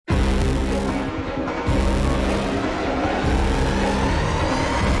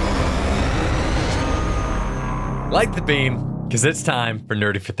Light the beam, because it's time for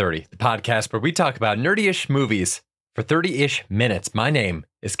Nerdy for 30, the podcast where we talk about nerdy-ish movies for 30-ish minutes. My name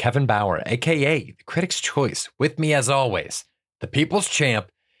is Kevin Bauer, a.k.a. the Critic's Choice. With me, as always, the People's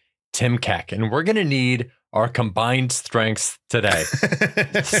Champ, Tim Keck. And we're going to need our combined strengths today.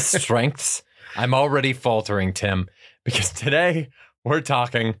 Strengths? I'm already faltering, Tim, because today we're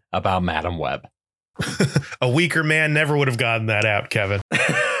talking about Madam Web. A weaker man never would have gotten that out, Kevin.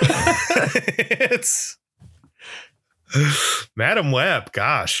 It's Madam Web.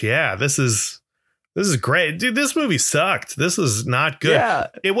 Gosh, yeah, this is great. Dude, this movie sucked. This is not good. Yeah.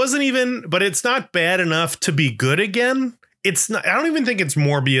 It wasn't even, but it's not bad enough to be good again. It's not, I don't even think it's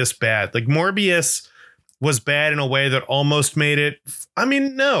Morbius bad. Like Morbius was bad in a way that almost made it. I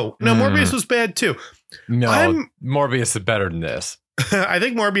mean, no, Morbius was bad too. No, Morbius is better than this. I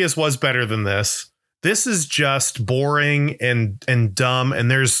think Morbius was better than this. This is just boring and dumb. And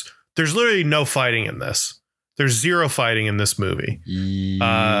there's literally no fighting in this. There's zero fighting in this movie.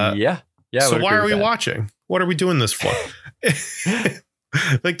 Yeah. So why are we watching? What are we doing this for?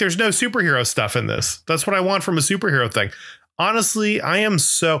 Like, there's no superhero stuff in this. That's what I want from a superhero thing. Honestly,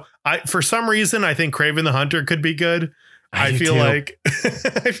 for some reason, I think Kraven the Hunter could be good. I feel like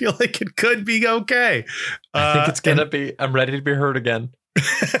it could be okay. I think it's gonna be. I'm ready to be heard again.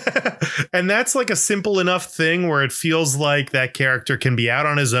 And that's like a simple enough thing where it feels like that character can be out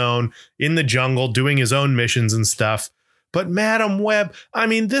on his own in the jungle doing his own missions and stuff. But Madam Web, I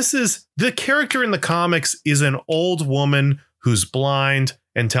mean, the character in the comics is an old woman who's blind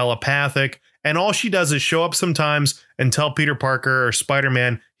and telepathic. And all she does is show up sometimes and tell Peter Parker or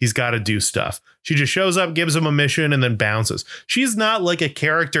Spider-Man he's got to do stuff. She just shows up, gives him a mission, and then bounces. She's not like a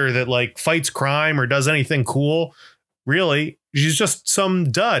character that like fights crime or does anything cool. Really, she's just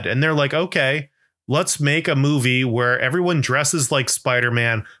some dud. And they're like, okay, let's make a movie where everyone dresses like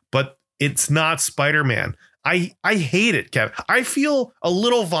Spider-Man, but it's not Spider-Man. I hate it, Kev. I feel a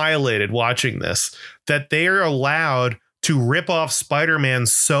little violated watching this, that they are allowed to rip off Spider-Man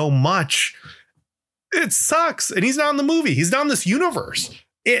so much. It sucks. And he's not in the movie. He's not in this universe.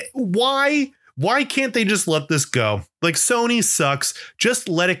 Why can't they just let this go? Like, Sony sucks. Just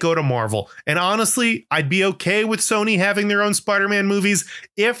let it go to Marvel. And honestly, I'd be okay with Sony having their own Spider-Man movies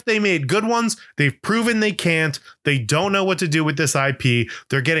if they made good ones. They've proven they can't. They don't know what to do with this IP.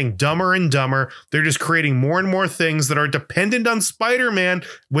 They're getting dumber and dumber. They're just creating more and more things that are dependent on Spider-Man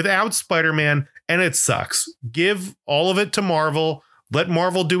without Spider-Man. And it sucks. Give all of it to Marvel. Let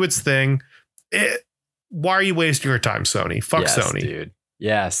Marvel do its thing. Why are you wasting your time, Sony? Fuck Sony. Dude.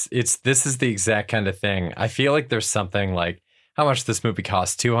 Yes, this is the exact kind of thing. I feel like there's something like how much this movie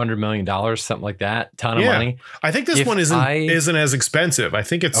cost, $200 million, something like that. Ton of money. I think this one isn't as expensive. I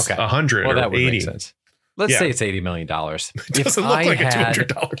think it's 100 well, or that would 80. Make sense. Let's say it's $80 million. It doesn't look like a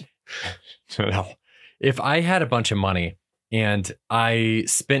 $200. No. If I had a bunch of money and I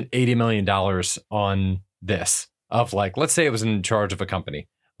spent $80 million on this, of like, let's say it was in charge of a company,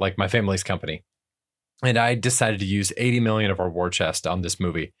 like my family's company, and I decided to use 80 million of our war chest on this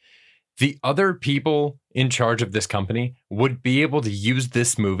movie, the other people in charge of this company would be able to use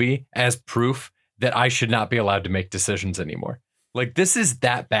this movie as proof that I should not be allowed to make decisions anymore. Like, this is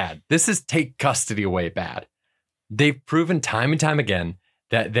that bad. This is take custody away bad. They've proven time and time again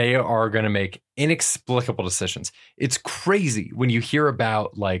that they are going to make inexplicable decisions. It's crazy when you hear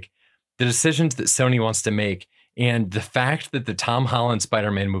about like the decisions that Sony wants to make and the fact that the Tom Holland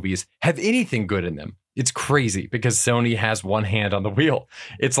Spider-Man movies have anything good in them. It's crazy because Sony has one hand on the wheel.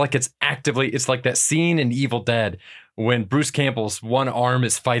 It's like it's like that scene in Evil Dead when Bruce Campbell's one arm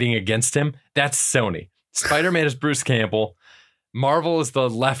is fighting against him. That's Sony. Spider-Man is Bruce Campbell. Marvel is the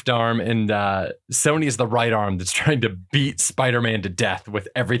left arm, and Sony is the right arm that's trying to beat Spider-Man to death with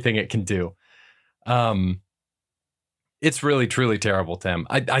everything it can do. It's really, truly terrible, Tim.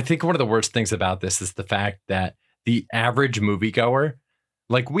 I think one of the worst things about this is the fact that the average moviegoer,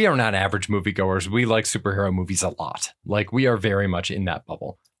 like, we are not average moviegoers. We like superhero movies a lot. Like, we are very much in that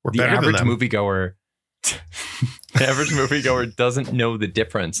bubble. We're better than them. The average moviegoer doesn't know the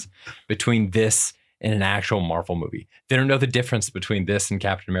difference between this and an actual Marvel movie. They don't know the difference between this and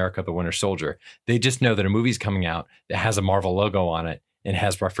Captain America: The Winter Soldier. They just know that a movie's coming out that has a Marvel logo on it and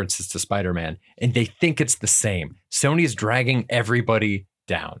has references to Spider-Man, and they think it's the same. Sony's dragging everybody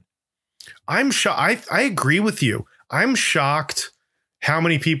down. I'm shocked. I agree with you. I'm shocked how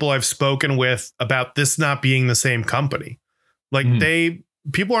many people I've spoken with about this not being the same company. Like,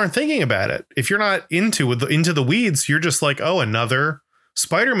 people aren't thinking about it. If you're not into the weeds, you're just like, oh, another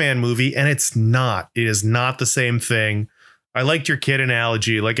Spider-Man movie. And it's not. It is not the same thing. I liked your kid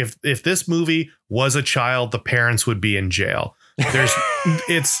analogy. Like, if this movie was a child, the parents would be in jail.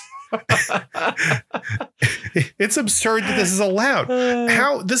 It's absurd that this is allowed.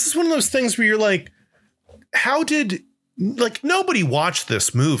 How this is one of those things where you're like, how did nobody watched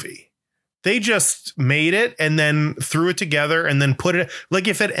this movie? They just made it and then threw it together and then put it like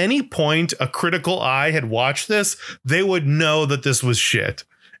if at any point a critical eye had watched this, they would know that this was shit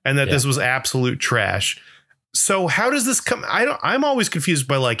and that this was absolute trash. So how does this come? I'm always confused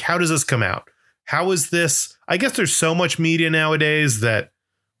by like, how does this come out? How is this? I guess there's so much media nowadays that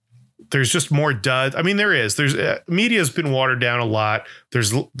there's just more duds. I mean, there's media has been watered down a lot.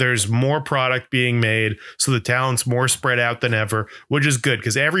 There's more product being made. So the talent's more spread out than ever, which is good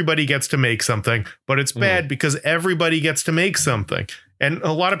because everybody gets to make something, but it's bad because everybody gets to make something. And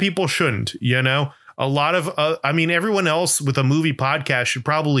a lot of people shouldn't, a lot of, everyone else with a movie podcast should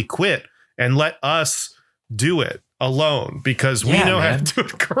probably quit and let us do it alone because we know how to do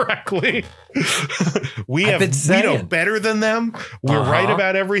it correctly. we know better than them. We're right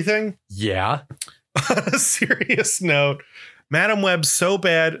about everything. Yeah. On a serious note, Madam Web's so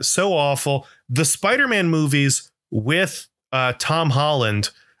bad, so awful. The Spider-Man movies with Tom Holland.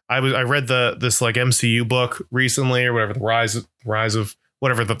 I read this like MCU book recently or whatever, the rise of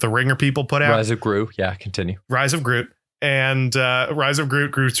whatever that the Ringer people put out. Rise of Groot. Yeah, continue. Rise of Groot. And Rise of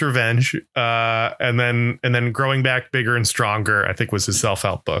Groot, Groot's Revenge, and then Growing Back Bigger and Stronger, I think was his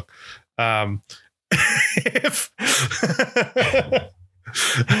self-help book.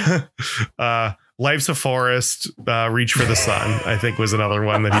 Life's a Forest, Reach for the Sun, I think was another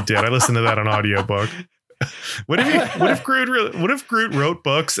one that he did. I listened to that on audiobook. What if Groot wrote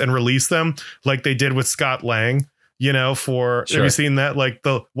books and released them like they did with Scott Lang? Have you seen that? Like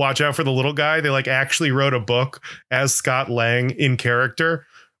the Watch Out for the Little Guy. They like actually wrote a book as Scott Lang in character.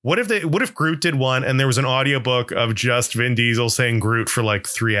 What if Groot did one and there was an audiobook of just Vin Diesel saying Groot for like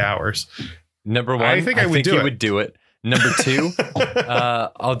 3 hours? Number one, I think he would do it. Number two,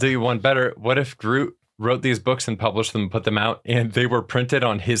 I'll do you one better. What if Groot wrote these books and published them, put them out, and they were printed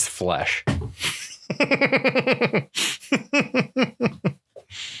on his flesh?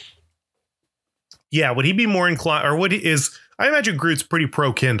 Yeah, would he be more inclined, or I imagine Groot's pretty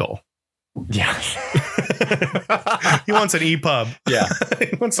pro Kindle. Yeah. He wants an EPUB. Yeah.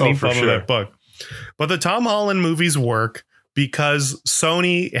 He wants an EPUB of that book. But the Tom Holland movies work because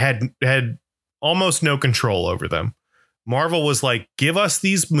Sony had almost no control over them. Marvel was like, give us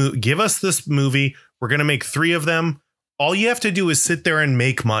this movie. We're going to make 3 of them. All you have to do is sit there and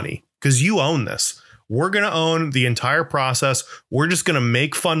make money because you own this. We're going to own the entire process. We're just going to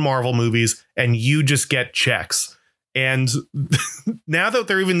make fun Marvel movies and you just get checks. And now that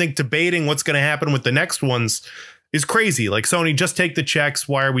they're even debating what's going to happen with the next ones is crazy. Like Sony, just take the checks.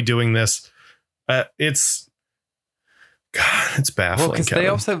 Why are we doing this? It's baffling. Well,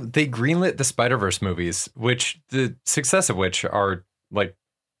 because they greenlit the Spider-Verse movies, which the success of which are like,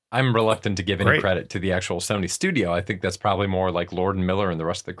 I'm reluctant to give any credit to the actual Sony studio. I think that's probably more like Lord and Miller and the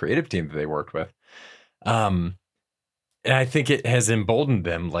rest of the creative team that they worked with. And I think it has emboldened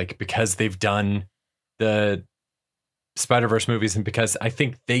them, like because they've done the Spider-Verse movies, and because I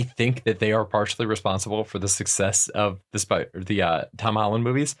think they think that they are partially responsible for the success of the Tom Holland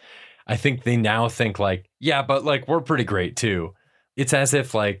movies. I think they now think like, yeah, but like we're pretty great too. It's as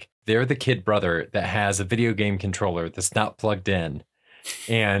if like they're the kid brother that has a video game controller that's not plugged in,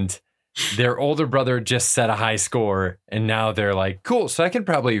 and their older brother just set a high score, and now they're like, cool, so I can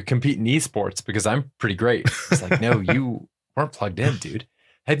probably compete in esports because I'm pretty great. It's like, no, you weren't plugged in, dude.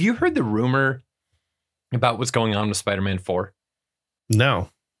 Have you heard the rumor about what's going on with Spider-Man 4? No.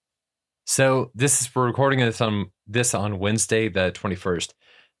 So we're recording this on Wednesday, the 21st.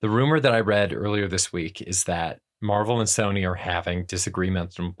 The rumor that I read earlier this week is that Marvel and Sony are having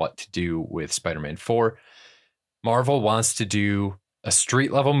disagreements on what to do with Spider-Man 4. Marvel wants to do a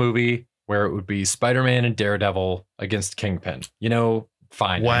street level movie where it would be Spider-Man and Daredevil against Kingpin.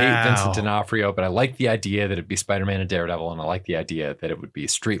 Fine. Wow. I hate Vincent D'Onofrio, but I like the idea that it'd be Spider-Man and Daredevil, and I like the idea that it would be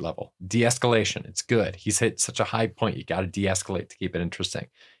street level. De-escalation. It's good. He's hit such a high point. You got to de-escalate to keep it interesting.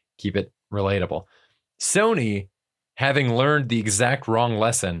 Keep it relatable. Sony, having learned the exact wrong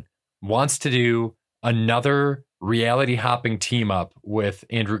lesson, wants to do another reality hopping team up with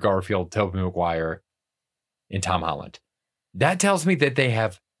Andrew Garfield, Tobey Maguire, and Tom Holland. That tells me that they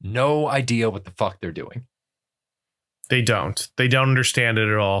have no idea what the fuck they're doing. They don't understand it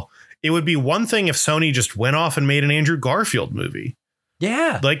at all. It would be one thing if Sony just went off and made an Andrew Garfield movie.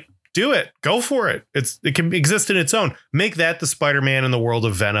 Yeah. Like, do it. Go for it. It can exist in its own. Make that the Spider-Man in the world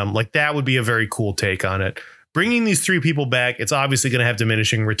of Venom. Like, that would be a very cool take on it. Bringing these 3 people back, it's obviously going to have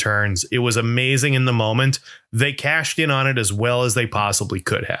diminishing returns. It was amazing in the moment. They cashed in on it as well as they possibly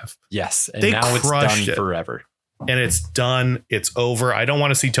could have. Yes. And now it's done forever. and it's done. It's over. I don't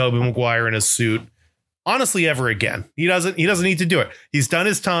want to see Tobey Maguire in a suit, honestly, ever again. He doesn't need to do it. He's done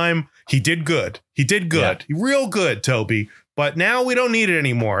his time. He did good. Yeah. Real good, Toby. But now we don't need it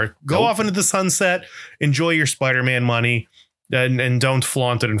anymore. Go off into the sunset. Enjoy your Spider-Man money. And don't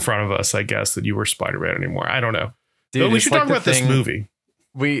flaunt it in front of us, I guess, that you were Spider-Man anymore. I don't know. Dude, but we should talk about this movie.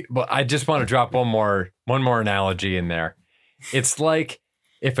 I just want to drop one more analogy in there. It's like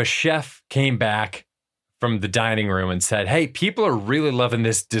if a chef came back from the dining room and said, "Hey, people are really loving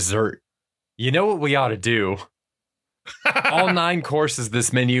this dessert. You know what we ought to do? All 9 courses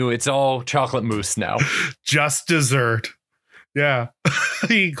this menu, it's all chocolate mousse now. Just dessert." Yeah.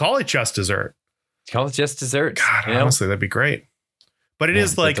 You call it just dessert. Call it just dessert. God, honestly, that'd be great. But it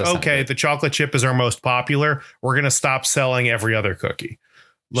is like, okay, the chocolate chip is our most popular. We're going to stop selling every other cookie.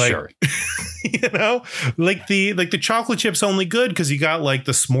 Like, sure. You know, like the chocolate chip's only good because you got like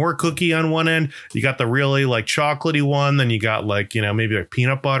the s'more cookie on one end. You got the really like chocolatey one. Then you got like, you know, maybe like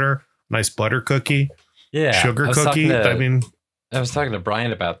peanut butter, nice butter cookie. Yeah. Sugar cookie. I was talking to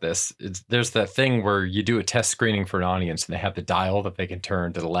Brian about this. There's that thing where you do a test screening for an audience and they have the dial that they can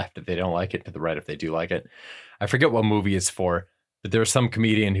turn to the left if they don't like it, to the right if they do like it. I forget what movie it's for, but there was some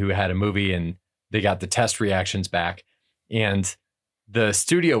comedian who had a movie and they got the test reactions back. And the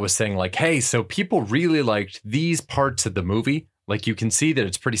studio was saying like, hey, so people really liked these parts of the movie. Like you can see that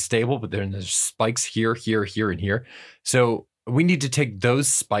it's pretty stable, but then there's spikes here, here, here, and here. So we need to take those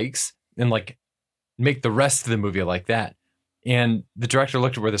spikes and like make the rest of the movie like that. And the director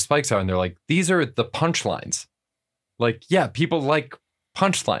looked at where the spikes are and they're like, these are the punchlines. Like, yeah, people like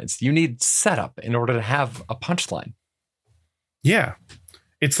punchlines. You need setup in order to have a punchline. Yeah.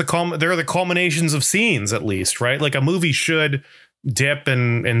 It's they're the culminations of scenes, at least, right? Like a movie should dip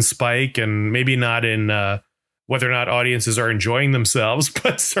and spike, and maybe not in whether or not audiences are enjoying themselves,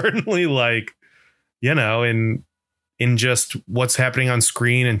 but certainly like, you know, in just what's happening on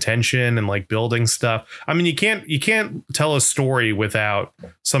screen and tension and like building stuff. I mean, you can't tell a story without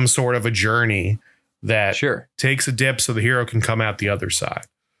some sort of a journey that takes a dip so the hero can come out the other side.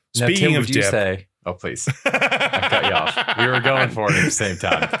 Now, Speaking Tim, of dip, oh, please. I cut you off. We were going for it at the same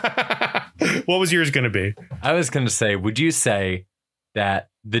time. What was yours going to be? I was going to say, would you say that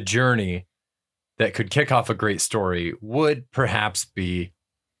the journey that could kick off a great story would perhaps be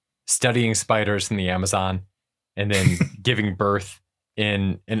studying spiders in the Amazon and then giving birth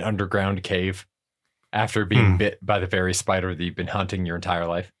in an underground cave after being bit by the very spider that you've been hunting your entire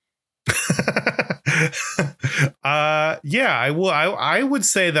life? Yeah, I would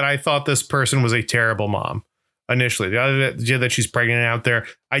say that I thought this person was a terrible mom initially. The other that she's pregnant out there.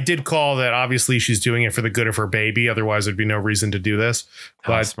 I did call that obviously she's doing it for the good of her baby. Otherwise, there'd be no reason to do this.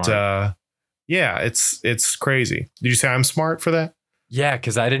 But yeah, it's crazy. Did you say I'm smart for that? Yeah,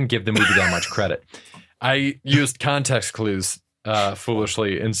 because I didn't give the movie that much credit. I used context clues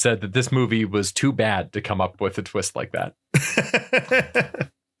foolishly and said that this movie was too bad to come up with a twist like that.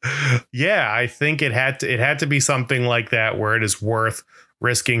 Yeah, I think it had to be something like that where it is worth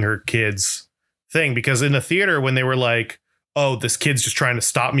risking her kids thing, because in the theater when they were like, oh, this kid's just trying to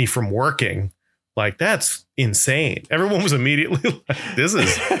stop me from working, like that's insane. Everyone was immediately like, this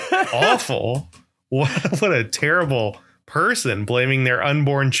is awful. What a terrible person, blaming their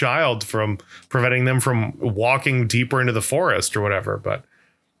unborn child from preventing them from walking deeper into the forest or whatever. But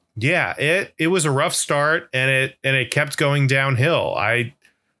yeah, it was a rough start and it kept going downhill. I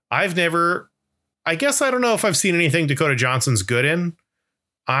guess I don't know if I've seen anything Dakota Johnson's good in.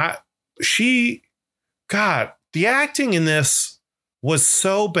 The acting in this was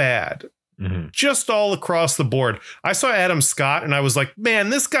so bad. Mm-hmm. Just all across the board. I saw Adam Scott and I was like,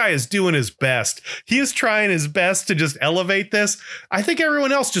 man, this guy is doing his best. He is trying his best to just elevate this. I think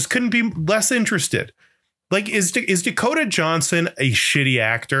everyone else just couldn't be less interested. Like, is Dakota Johnson a shitty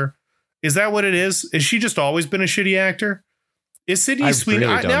actor? Is that what it is? Is she just always been a shitty actor? Is Sydney Sweeney?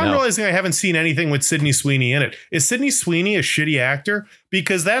 Now I'm realizing I haven't seen anything with Sydney Sweeney in it. Is Sydney Sweeney a shitty actor?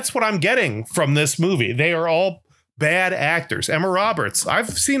 Because that's what I'm getting from this movie. They are all bad actors. Emma Roberts. I've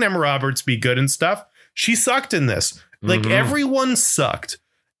seen Emma Roberts be good and stuff. She sucked in this. Like everyone sucked.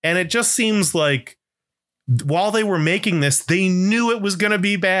 And it just seems like while they were making this, they knew it was going to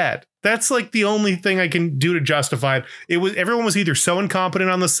be bad. That's like the only thing I can do to justify it. Everyone was either so incompetent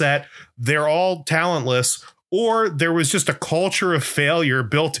on the set, they're all talentless, or there was just a culture of failure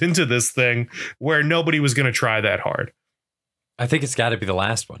built into this thing where nobody was going to try that hard. I think it's got to be the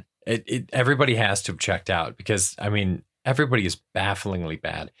last one. Everybody has to have checked out because, I mean, everybody is bafflingly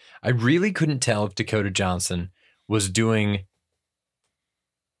bad. I really couldn't tell if Dakota Johnson was doing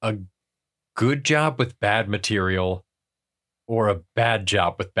a good job with bad material or a bad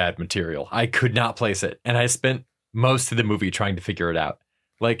job with bad material. I could not place it. And I spent most of the movie trying to figure it out.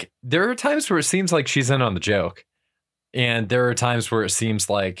 Like, there are times where it seems like she's in on the joke. And there are times where it seems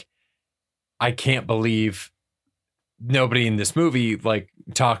like I can't believe nobody in this movie like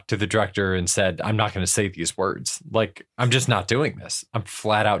talked to the director and said, I'm not going to say these words. Like, I'm just not doing this. I'm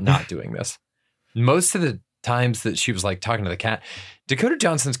flat out not doing this. Most of the times that she was like talking to the cat, Dakota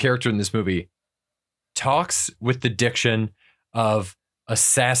Johnson's character in this movie talks with the diction of a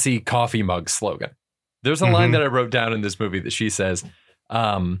sassy coffee mug slogan. There's a line that I wrote down in this movie that she says,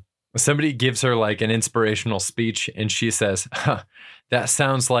 somebody gives her like an inspirational speech and she says, huh, that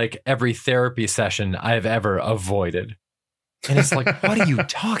sounds like every therapy session I've ever avoided. And it's like, what are you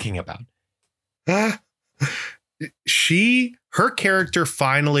talking about? Her character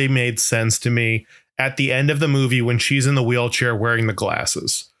finally made sense to me at the end of the movie when she's in the wheelchair wearing the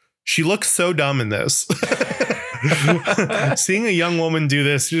glasses. She looks so dumb in this. Seeing a young woman do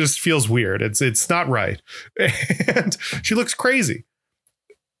this just feels weird. It's not right. And she looks crazy.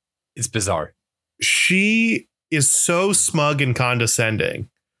 It's bizarre. She is so smug and condescending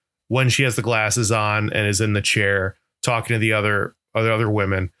when she has the glasses on and is in the chair talking to the other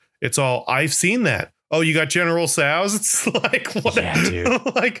women. It's all, I've seen that. Oh, you got General Tso's? It's like, what? Yeah,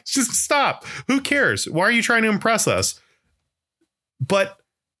 dude. Like, just stop. Who cares? Why are you trying to impress us? But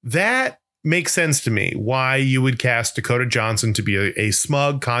that makes sense to me why you would cast Dakota Johnson to be a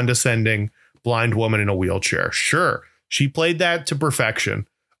smug, condescending blind woman in a wheelchair. Sure, she played that to perfection.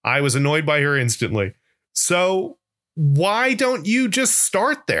 I was annoyed by her instantly. So why don't you just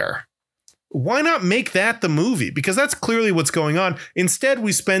start there? Why not make that the movie? Because that's clearly what's going on. Instead,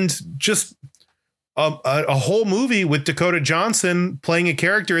 we spend just a whole movie with Dakota Johnson playing a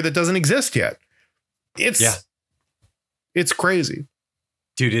character that doesn't exist yet. It's crazy.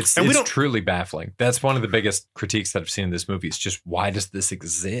 Dude, it's truly baffling. That's one of the biggest critiques that I've seen in this movie. Is just, why does this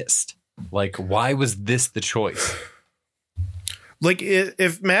exist? Like, why was this the choice? Like,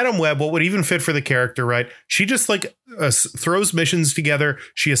 if Madam Web, what would even fit for the character, right? She just like throws missions together.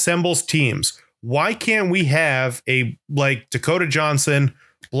 She assembles teams. Why can't we have a like Dakota Johnson,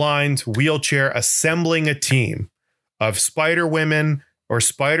 blind, wheelchair, assembling a team of spider women or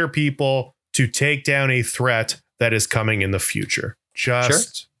spider people to take down a threat that is coming in the future?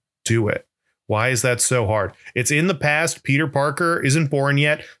 Just do it. Why is that so hard? It's in the past. Peter Parker isn't born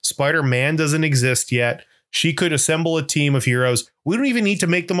yet. Spider-Man doesn't exist yet. She could assemble a team of heroes. We don't even need to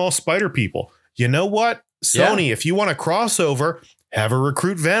make them all spider people. You know what? Sony, if you want a crossover, have her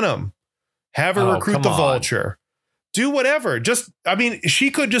recruit Venom. Have her recruit the Vulture. Do whatever.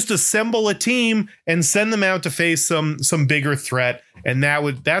 She could just assemble a team and send them out to face some bigger threat. And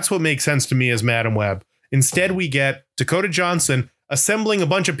that's what makes sense to me as Madam Web. Instead, we get Dakota Johnson assembling a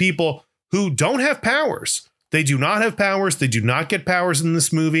bunch of people who don't have powers. They do not have powers. They do not get powers in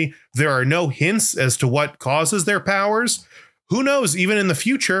this movie. There are no hints as to what causes their powers. Who knows? Even in the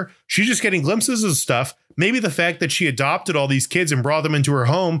future, she's just getting glimpses of stuff. Maybe the fact that she adopted all these kids and brought them into her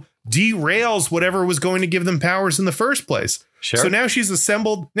home derails whatever was going to give them powers in the first place. Sure. So now she's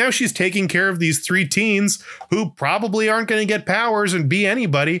assembled. Now she's taking care of these 3 teens who probably aren't going to get powers and be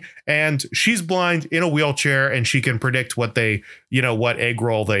anybody. And she's blind in a wheelchair and she can predict what egg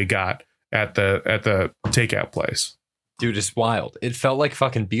roll they got at the takeout place. Dude, it's wild. It felt like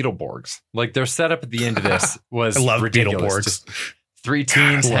fucking Beetleborgs. Like, their setup at the end of this was I love ridiculous. Beetleborgs. Just 3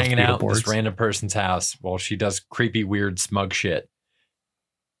 teens hanging out in this random person's house while she does creepy, weird, smug shit.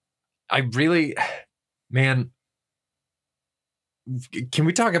 Man, can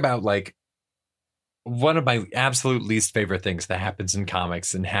we talk about like one of my absolute least favorite things that happens in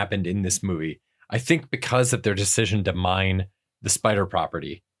comics and happened in this movie? I think because of their decision to mine the Spider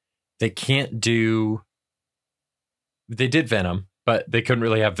property, they did Venom, but they couldn't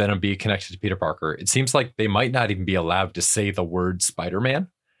really have Venom be connected to Peter Parker. It seems like they might not even be allowed to say the word Spider-Man.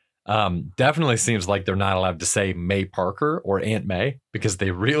 Definitely seems like they're not allowed to say May Parker or Aunt May, because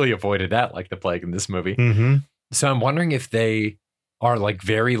they really avoided that like the plague in this movie. Mm-hmm. So I'm wondering if they are like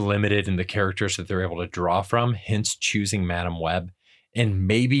very limited in the characters that they're able to draw from, hence choosing Madam Web. And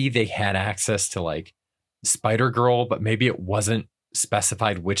maybe they had access to like Spider-Girl, but maybe it wasn't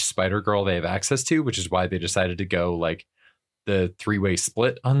specified which Spider-Girl they have access to, which is why they decided to go like the 3-way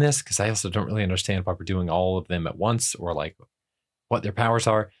split on this. Because I also don't really understand why we're doing all of them at once or like what their powers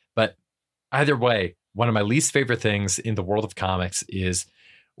are. But either way, one of my least favorite things in the world of comics is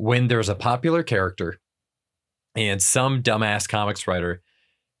when there's a popular character and some dumbass comics writer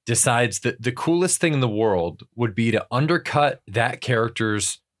decides that the coolest thing in the world would be to undercut that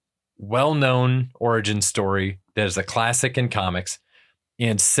character's well-known origin story that is a classic in comics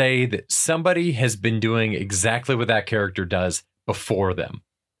and say that somebody has been doing exactly what that character does before them.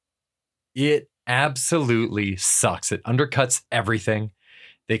 It absolutely sucks. It undercuts everything.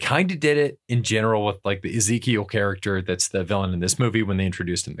 They kind of did it in general with like the Ezekiel character that's the villain in this movie when they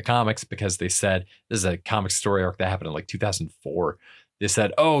introduced him in the comics, because they said this is a comic story arc that happened in like 2004. They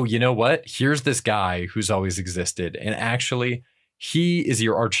said, oh, you know what? Here's this guy who's always existed. And actually, he is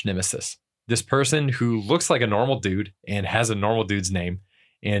your arch nemesis. This person who looks like a normal dude and has a normal dude's name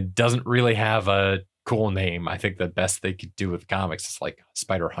and doesn't really have a cool name. I think the best they could do with comics is like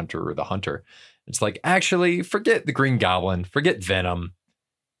Spider Hunter or the Hunter. It's like, actually, forget the Green Goblin, forget Venom,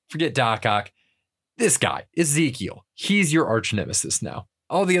 forget Doc Ock. This guy, Ezekiel, he's your arch nemesis now.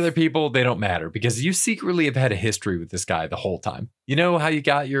 All the other people, they don't matter because you secretly have had a history with this guy the whole time. You know how you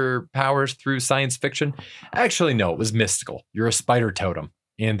got your powers through science fiction? Actually, no, it was mystical. You're a spider totem,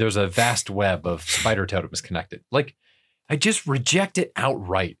 and there's a vast web of spider totems connected. Like, I just reject it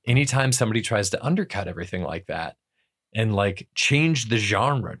outright anytime somebody tries to undercut everything like that and like change the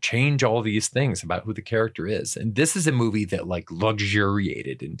genre, change all these things about who the character is. And this is a movie that like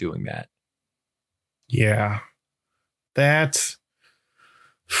luxuriated in doing that. Yeah. That,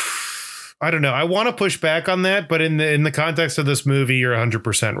 I don't know. I want to push back on that, but in the context of this movie, you're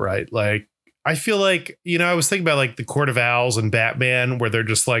 100% right. Like, I feel like, you know, I was thinking about like the Court of Owls and Batman, where they're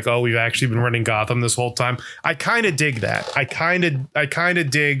just like, oh, we've actually been running Gotham this whole time. I kind of dig that. I kind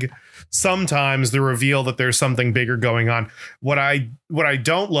of dig sometimes the reveal that there's something bigger going on. What I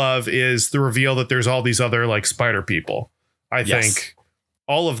don't love is the reveal that there's all these other like spider people. I think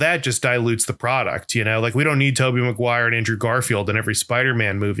all of that just dilutes the product, you know, like we don't need Tobey Maguire and Andrew Garfield in every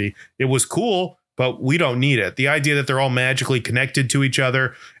Spider-Man movie. It was cool, but we don't need it. The idea that they're all magically connected to each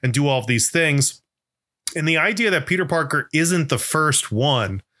other and do all of these things, and the idea that Peter Parker isn't the first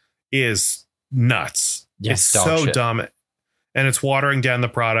one is nuts. Yes, it's so dumb, and it's watering down the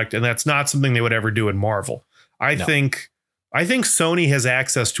product, and that's not something they would ever do in Marvel. I think Sony has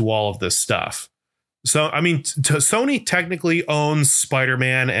access to all of this stuff. So, I mean, Sony technically owns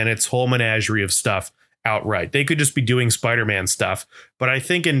Spider-Man and its whole menagerie of stuff outright. They could just be doing Spider-Man stuff. But I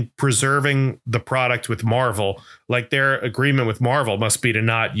think in preserving the product with Marvel, like their agreement with Marvel must be to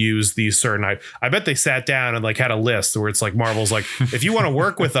not use these certain. I bet they sat down and like had a list where it's like Marvel's like, if you want to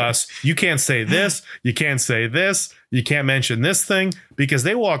work with us, you can't say this, you can't say this, you can't mention this thing, because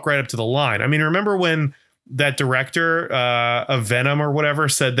they walk right up to the line. I mean, remember when that director of Venom or whatever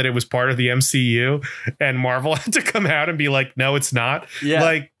said that it was part of the MCU and Marvel had to come out and be like, no, it's not. Yeah.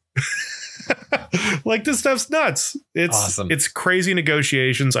 Like, like this stuff's nuts. It's awesome. It's crazy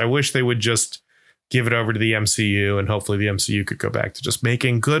negotiations. I wish they would just give it over to the MCU, and hopefully the MCU could go back to just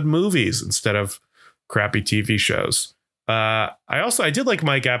making good movies instead of crappy TV shows. I did like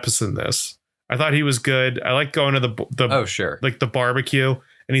Mike Epps in this. I thought he was good. I like going to the like the barbecue,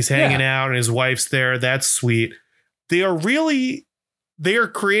 and he's hanging out and his wife's there. That's sweet. They are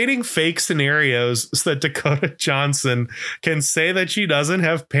creating fake scenarios so that Dakota Johnson can say that she doesn't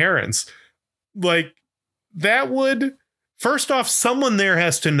have parents. Like, that would, first off, someone there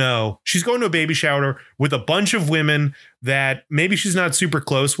has to know she's going to a baby shower with a bunch of women that maybe she's not super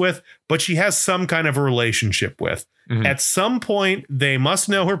close with, but she has some kind of a relationship with. Mm-hmm. At some point, they must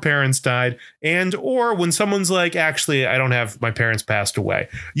know her parents died, or when someone's like, actually, I don't have, my parents passed away.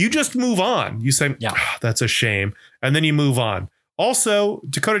 You just move on. You say, that's a shame. And then you move on. Also,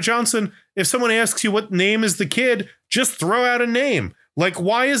 Dakota Johnson, if someone asks you what name is the kid, just throw out a name. Like,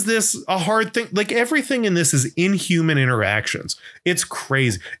 why is this a hard thing? Like, everything in this is inhuman interactions. It's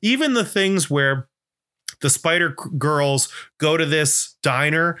crazy. Even the things where the Spider Girls go to this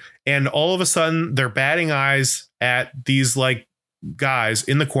diner and all of a sudden they're batting eyes at these like guys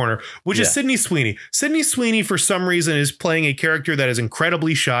in the corner, which is Sydney Sweeney. Sydney Sweeney, for some reason, is playing a character that is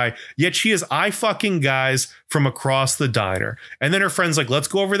incredibly shy, yet she is eye fucking guys from across the diner. And then her friend's like, let's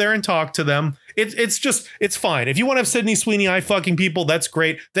go over there and talk to them. It's fine. If you want to have Sydney Sweeney eye fucking people, that's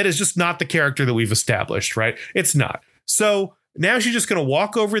great. That is just not the character that we've established, right? It's not. So now she's just going to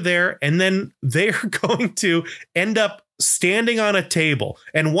walk over there, and then they're going to end up standing on a table,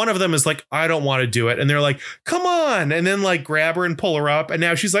 and one of them is like, I don't want to do it, and they're like, come on, and then like grab her and pull her up, and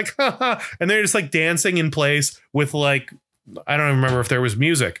now she's like, haha, and they're just like dancing in place with like, I don't remember if there was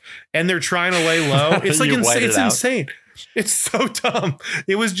music, and they're trying to lay low. It's like it's insane. It's so dumb.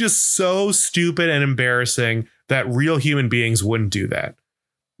 It was just so stupid and embarrassing that real human beings wouldn't do that.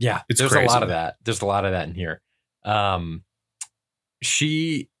 Yeah, there's crazy. A lot of that. There's a lot of that in here.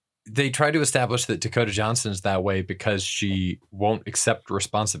 They try to establish that Dakota Johnson is that way because she won't accept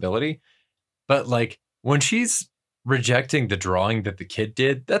responsibility. But like when she's rejecting the drawing that the kid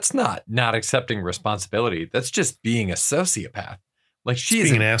did, that's not accepting responsibility. That's just being a sociopath. Like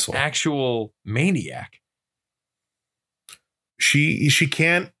she's an asshole. Actual maniac. She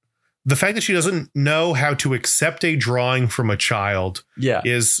can't the fact that she doesn't know how to accept a drawing from a child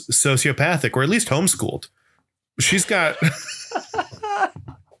is sociopathic, or at least homeschooled. She's got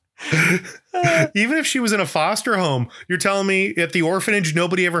even if she was in a foster home, you're telling me at the orphanage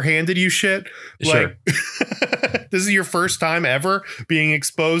nobody ever handed you shit? Sure. Like this is your first time ever being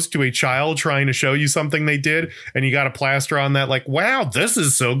exposed to a child trying to show you something they did, and you got a plaster on that like, wow, this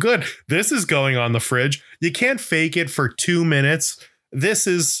is so good. This is going on the fridge. You can't fake it for 2 minutes. This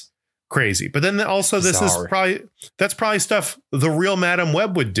is crazy. But then also that's probably stuff the real Madame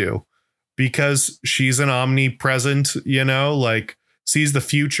Web would do, because she's an omnipresent, like sees the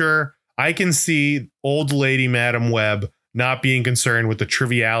future. I can see old lady Madame Web not being concerned with the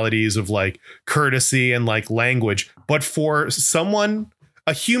trivialities of like courtesy and like language. But for someone,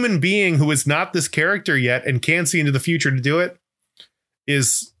 a human being who is not this character yet and can't see into the future to do it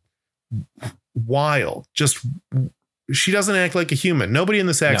is wild. Just, she doesn't act like a human. Nobody in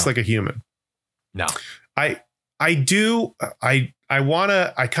this acts like a human. No, I kind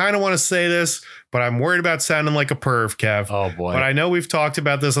of want to say this, but I'm worried about sounding like a perv, Kev. Oh boy. But I know we've talked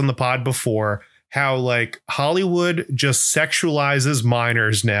about this on the pod before, how like Hollywood just sexualizes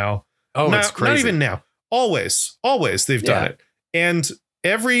minors now. Oh, it's crazy. Not even now. Always they've done it. And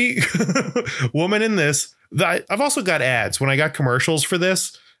every woman in this, I've also got ads. When I got commercials for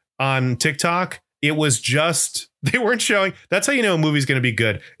this on TikTok, it was just, they weren't showing. That's how you know a movie's going to be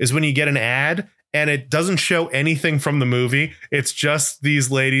good, is when you get an ad and it doesn't show anything from the movie. It's just these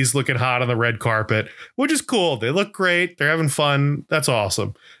ladies looking hot on the red carpet, which is cool. They look great. They're having fun. That's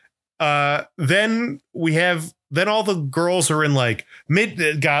awesome. Then all the girls are in like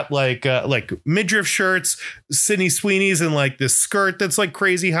midriff shirts, Sydney Sweeney's in like this skirt that's like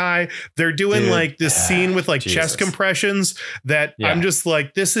crazy high. They're doing like this scene with like chest compressions that I'm just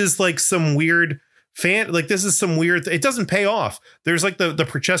like, this is like some weird it doesn't pay off. There's like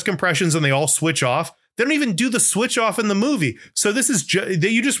the chest compressions and they all switch off. They don't even do the switch off in the movie. So this is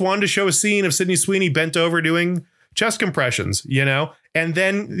you just wanted to show a scene of Sydney Sweeney bent over doing chest compressions, and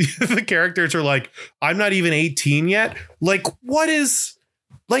then the characters are like, I'm not even 18 yet. Like, what is,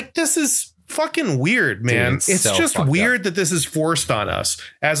 like, this is fucking weird, man. Dude, it's so just weird that this is forced on us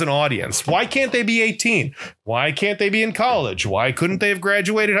as an audience. Why can't they be 18? Why can't they be in college? Why couldn't they have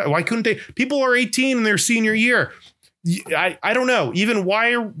graduated? Why couldn't they? People are 18 in their senior year. I don't know. Even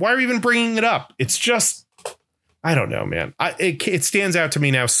why are we even bringing it up? It's just, I don't know, man. It stands out to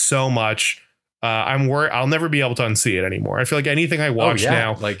me now so much. I'm worried I'll never be able to unsee it anymore. I feel like anything I watch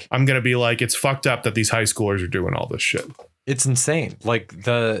now, like, I'm going to be like, it's fucked up that these high schoolers are doing all this shit. It's insane. Like,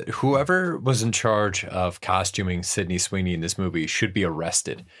 whoever was in charge of costuming Sydney Sweeney in this movie should be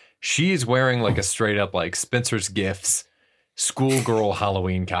arrested. She's wearing like a straight up like Spencer's Gifts schoolgirl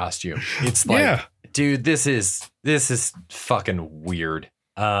Halloween costume. It's like, dude, this is fucking weird.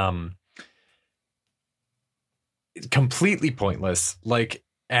 Completely pointless. Like,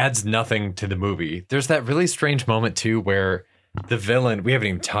 adds nothing to the movie. There's that really strange moment too where the villain, we haven't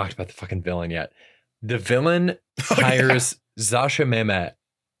even talked about the fucking villain yet. The villain hires Zasha Mehmet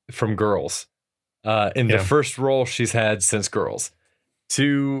from Girls, in the first role she's had since Girls,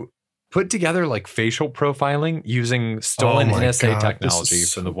 to put together like facial profiling using stolen NSA technology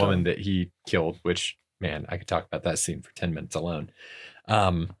from the woman that he killed, which, man, I could talk about that scene for 10 minutes alone.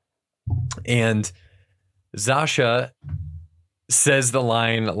 And Zasha says the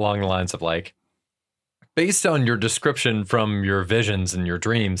line along the lines of like, based on your description from your visions and your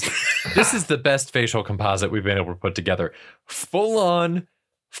dreams, this is the best facial composite we've been able to put together. Full on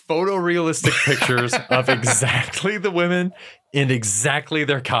photorealistic pictures of exactly the women in exactly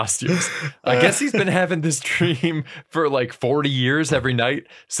their costumes. I guess he's been having this dream for like 40 years every night.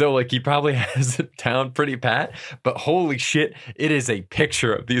 So like he probably has it down pretty pat, but holy shit, it is a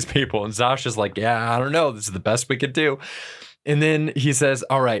picture of these people. And Zasha's like, yeah, I don't know. This is the best we could do. And then he says,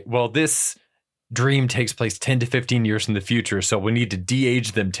 all right, well, this dream takes place 10 to 15 years in the future, so we need to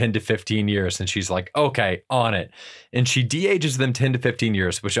de-age them 10 to 15 years. And she's like, okay, on it. And she de-ages them 10 to 15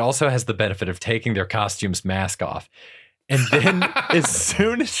 years, which also has the benefit of taking their costume's mask off. And then as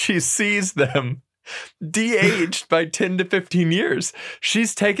soon as she sees them de-aged by 10 to 15 years,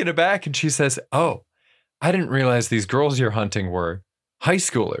 she's taken aback and she says, oh, I didn't realize these girls you're hunting were high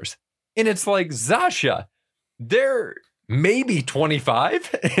schoolers. And it's like, Zasha, they're maybe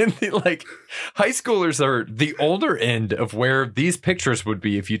 25, and like high schoolers are the older end of where these pictures would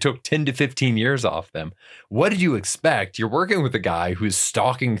be if you took 10 to 15 years off them. What did you expect? You're working with a guy who's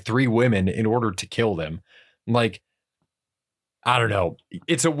stalking 3 women in order to kill them. Like, I don't know.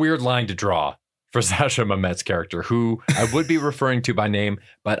 It's a weird line to draw for Zasha Mehmet's character, who I would be referring to by name,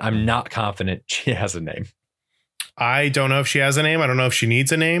 but I'm not confident she has a name. I don't know if she has a name. I don't know if she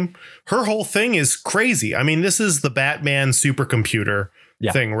needs a name. Her whole thing is crazy. I mean, this is the Batman supercomputer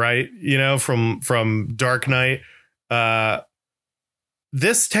thing, right? You know, from Dark Knight.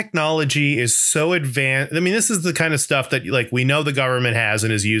 This technology is so advanced. I mean, this is the kind of stuff that like we know the government has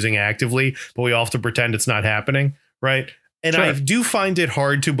and is using actively, but we all have to pretend it's not happening, right? And I do find it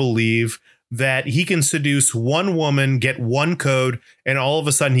hard to believe that he can seduce one woman, get one code, and all of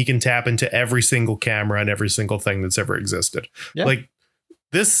a sudden he can tap into every single camera and every single thing that's ever existed. Yeah. Like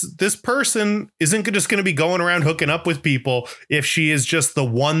this person isn't just going to be going around hooking up with people if she is just the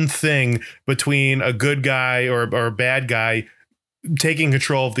one thing between a good guy or a bad guy taking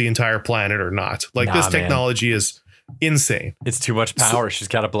control of the entire planet or not. Like this technology is insane. It's too much power. She's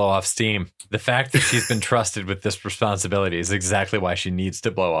got to blow off steam. The fact that she's been trusted with this responsibility is exactly why she needs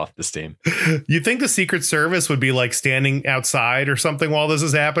to blow off the steam. You think the Secret Service would be like standing outside or something while this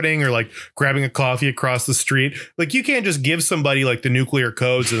is happening, or like grabbing a coffee across the street? Like you can't just give somebody like the nuclear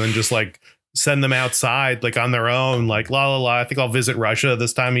codes and then just like send them outside like on their own, like I think I'll visit Russia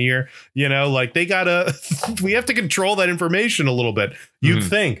this time of year. You know, like they gotta we have to control that information a little bit, you'd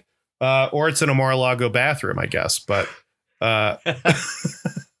think. Or it's in a Mar-a-Lago bathroom, I guess. But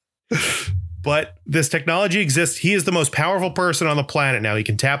but this technology exists. He is the most powerful person on the planet now. He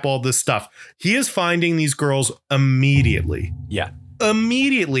can tap all this stuff. He is finding these girls immediately. Yeah.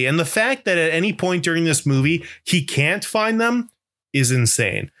 Immediately. And the fact that at any point during this movie he can't find them is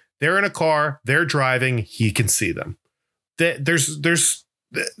insane. They're in a car, they're driving, he can see them. There's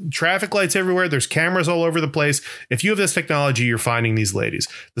traffic lights everywhere. There's cameras all over the place. If you have this technology, you're finding these ladies.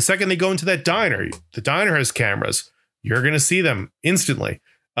 The second they go into that diner, the diner has cameras. You're going to see them instantly.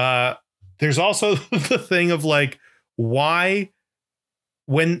 There's also the thing of like, why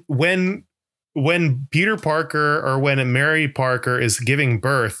when Peter Parker or when Mary Parker is giving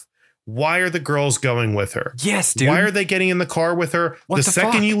birth, why are the girls going with her? Yes, dude. Why are they getting in the car with her? The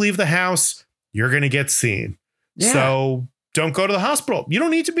second you leave the house, you're going to get seen. Yeah. So don't go to the hospital. You don't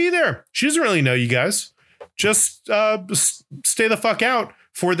need to be there. She doesn't really know you guys. Just stay the fuck out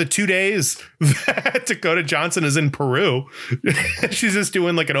for the 2 days that Dakota Johnson is in Peru. She's just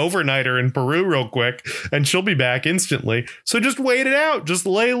doing like an overnighter in Peru real quick, and she'll be back instantly. So just wait it out. Just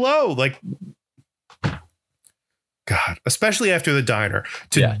lay low. Like, God, especially after the diner,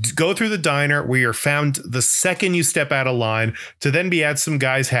 to go through the diner where you're found the second you step out of line, to then be at some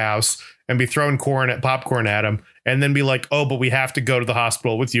guy's house and be throwing popcorn at him, and then be like, oh, but we have to go to the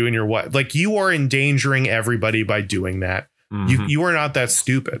hospital with you and your wife. Like, you are endangering everybody by doing that. You are not that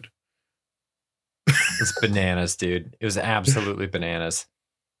stupid. It's bananas, dude. It was absolutely bananas.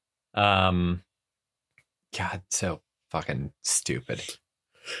 God, so fucking stupid.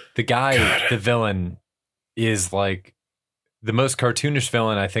 The guy, the villain, is like the most cartoonish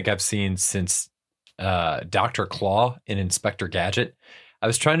villain I think I've seen since Dr. Claw in Inspector Gadget. I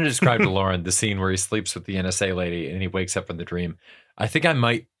was trying to describe to Lauren the scene where he sleeps with the NSA lady and he wakes up in the dream. I think I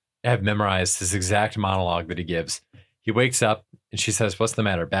might have memorized his exact monologue that he gives. He wakes up and she says, "What's the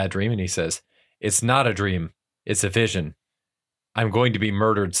matter? Bad dream?" And he says, "It's not a dream. It's a vision. I'm going to be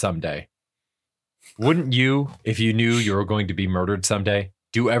murdered someday." Wouldn't you, if you knew you were going to be murdered someday,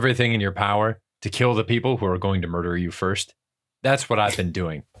 do everything in your power to kill the people who are going to murder you first? That's what I've been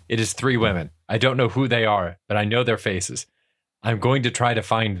doing. It is 3 women. I don't know who they are, but I know their faces. I'm going to try to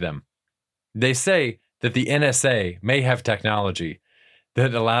find them. They say that the NSA may have technology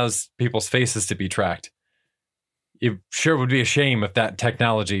that allows people's faces to be tracked. It sure would be a shame if that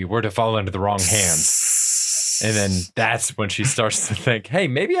technology were to fall into the wrong hands. And then that's when she starts to think, hey,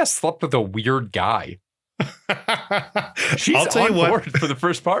 maybe I slept with a weird guy. She's on board for the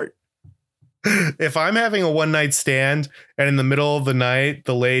first part. If I'm having a one night stand and in the middle of the night,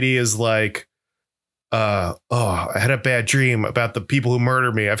 the lady is like, I had a bad dream about the people who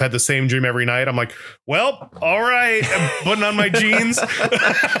murdered me. I've had the same dream every night. I'm like, well, all right. I'm putting on my jeans.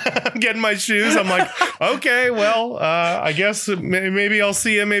 I'm getting my shoes. I'm like, okay, well, I guess maybe I'll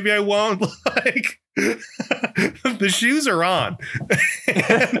see you. Maybe I won't. Like, the shoes are on.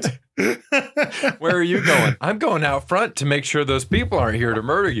 Where are you going? I'm going out front to make sure those people aren't here to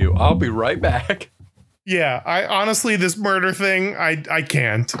murder you. I'll be right back. Yeah, I honestly, this murder thing, I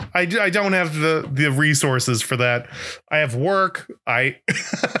can't. I don't have the resources for that. I have work. I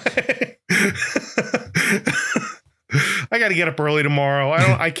got to get up early tomorrow.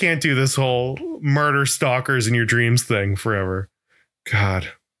 I can't do this whole murder stalkers in your dreams thing forever.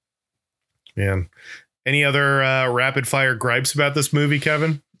 God, man. Any other rapid fire gripes about this movie,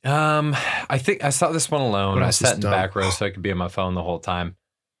 Kevin? I think I saw this one alone. I sat in the back row so I could be on my phone the whole time.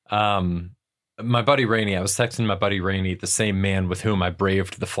 My buddy Rainey, I was texting my buddy Rainey, the same man with whom I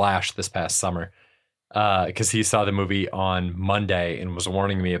braved the Flash this past summer. because he saw the movie on Monday and was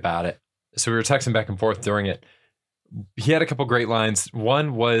warning me about it. So we were texting back and forth during it. He had a couple great lines.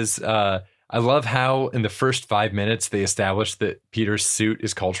 One was, I love how in the first 5 minutes they established that Peter's suit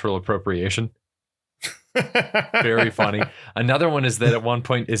is cultural appropriation. Very funny. Another one is that at one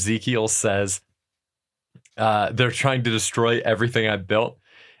point Ezekiel says, they're trying to destroy everything I built.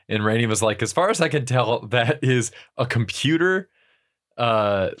 And Rainey was like, as far as I can tell, that is a computer,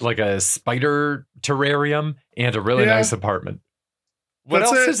 like a spider terrarium, and a really nice apartment. What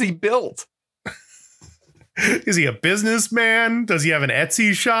else has he built? Is he a businessman? Does he have an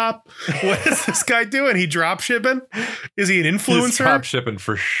Etsy shop? What is this guy doing? He drop shipping? Is he an influencer? He's drop shipping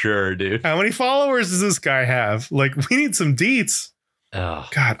for sure, dude. How many followers does this guy have? Like, we need some deets. Oh.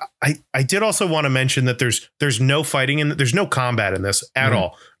 God, I did also want to mention that there's no fighting in there's no combat in this at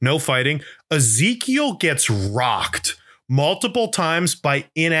all. No fighting. Ezekiel gets rocked multiple times by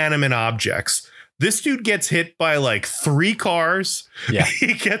inanimate objects. This dude gets hit by like 3 cars. Yeah.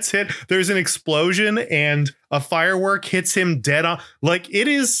 He gets hit. There's an explosion and a firework hits him dead on. Like it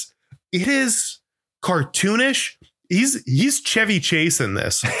is cartoonish. He's Chevy Chase in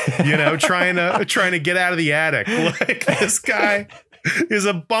this, you know, trying to get out of the attic. Like this guy is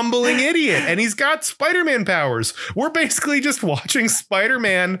a bumbling idiot and he's got Spider-Man powers. We're basically just watching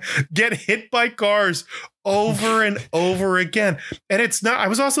Spider-Man get hit by cars over and over again. And it's not, I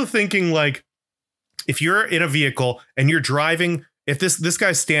was also thinking like, if you're in a vehicle and you're driving, if this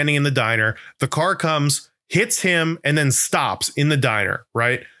guy's standing in the diner, the car comes, hits him, and then stops in the diner,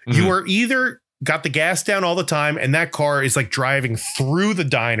 right? Mm-hmm. You are either got the gas down all the time and that car is like driving through the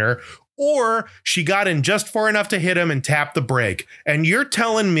diner, or she got in just far enough to hit him and tap the brake. And you're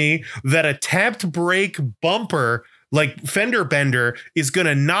telling me that a tapped brake bumper, like fender bender, is going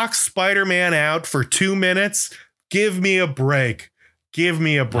to knock Spider-Man out for 2 minutes? Give me a break. Give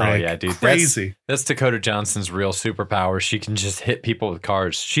me a break. Oh, yeah, dude. Crazy. That's Dakota Johnson's real superpower. She can just hit people with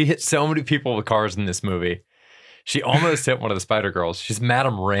cars. She hit so many people with cars in this movie. She almost hit one of the Spider-Girls. She's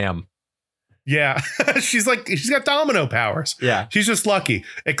Madam Ram. Yeah. she's got domino powers. Yeah. She's just lucky,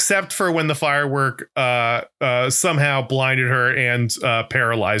 except for when the firework somehow blinded her and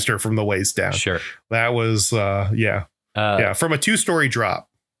paralyzed her from the waist down. Sure. That was, from a 2-story drop.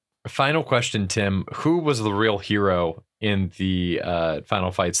 Final question, Tim. Who was the real hero in the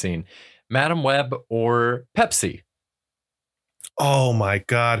final fight scene? Madam Web or Pepsi? Oh my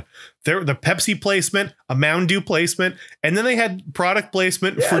God. The Pepsi placement, a Mountain Dew placement, and then they had product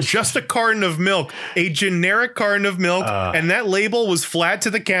placement for just a carton of milk, a generic carton of milk. And that label was flat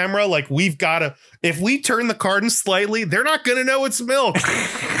to the camera. Like, we've got to, if we turn the carton slightly, they're not going to know it's milk.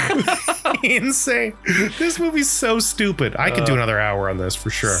 Insane. This movie's so stupid. I could do another hour on this for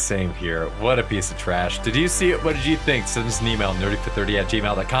sure. Same here. What a piece of trash. Did you see it? What did you think? Send us an email,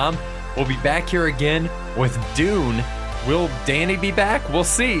 nerdyfor30@gmail.com. We'll be back here again with Dune. Will Danny be back? We'll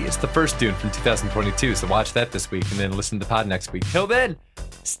see. It's the first Dune from 2022, so watch that this week and then listen to the pod next week. Till then,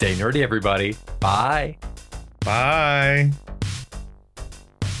 stay nerdy, everybody. Bye. Bye.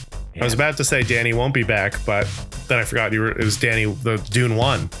 I was about to say Danny won't be back, but then I forgot it was Danny, the Dune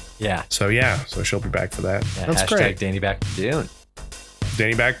 1. Yeah. So she'll be back for that. Yeah, That's hashtag great. Danny back for Dune.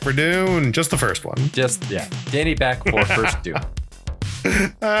 Danny back for Dune. Just the first one. Danny back for first Dune.